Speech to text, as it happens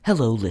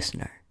Hello,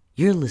 listener.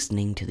 You're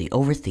listening to the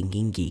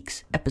Overthinking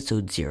Geeks,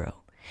 Episode 0.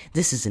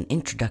 This is an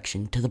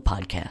introduction to the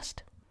podcast.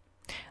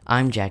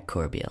 I'm Jack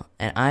Corbeil,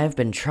 and I have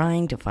been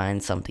trying to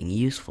find something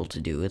useful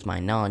to do with my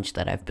knowledge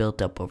that I've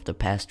built up over the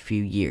past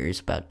few years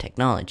about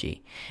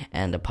technology,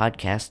 and the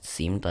podcast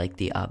seemed like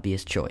the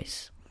obvious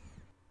choice.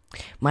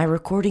 My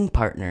recording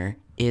partner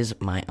is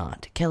my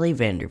aunt, Kelly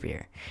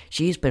Vanderveer.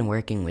 She's been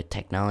working with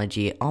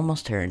technology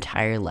almost her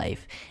entire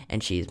life,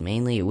 and she's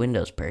mainly a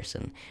Windows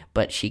person,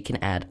 but she can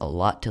add a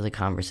lot to the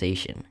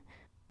conversation.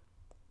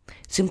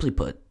 Simply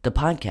put, the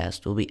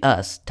podcast will be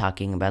us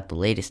talking about the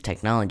latest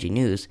technology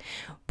news,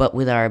 but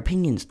with our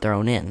opinions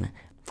thrown in.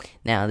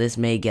 Now, this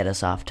may get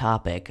us off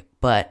topic,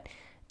 but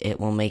it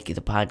will make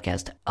the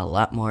podcast a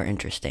lot more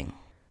interesting.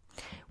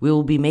 We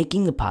will be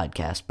making the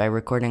podcast by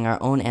recording our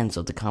own ends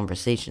of the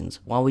conversations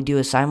while we do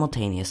a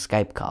simultaneous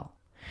Skype call.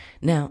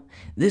 Now,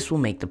 this will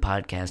make the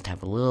podcast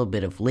have a little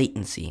bit of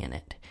latency in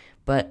it,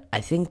 but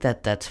I think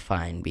that's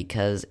fine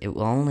because it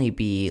will only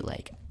be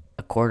like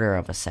a quarter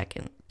of a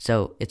second,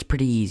 so it's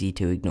pretty easy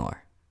to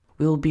ignore.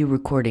 We will be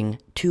recording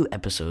 2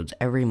 episodes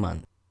every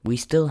month. We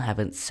still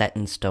haven't set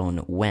in stone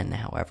when,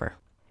 however.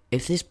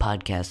 If this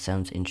podcast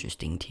sounds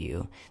interesting to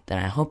you, then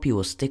I hope you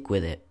will stick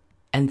with it,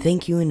 and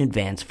thank you in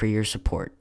advance for your support.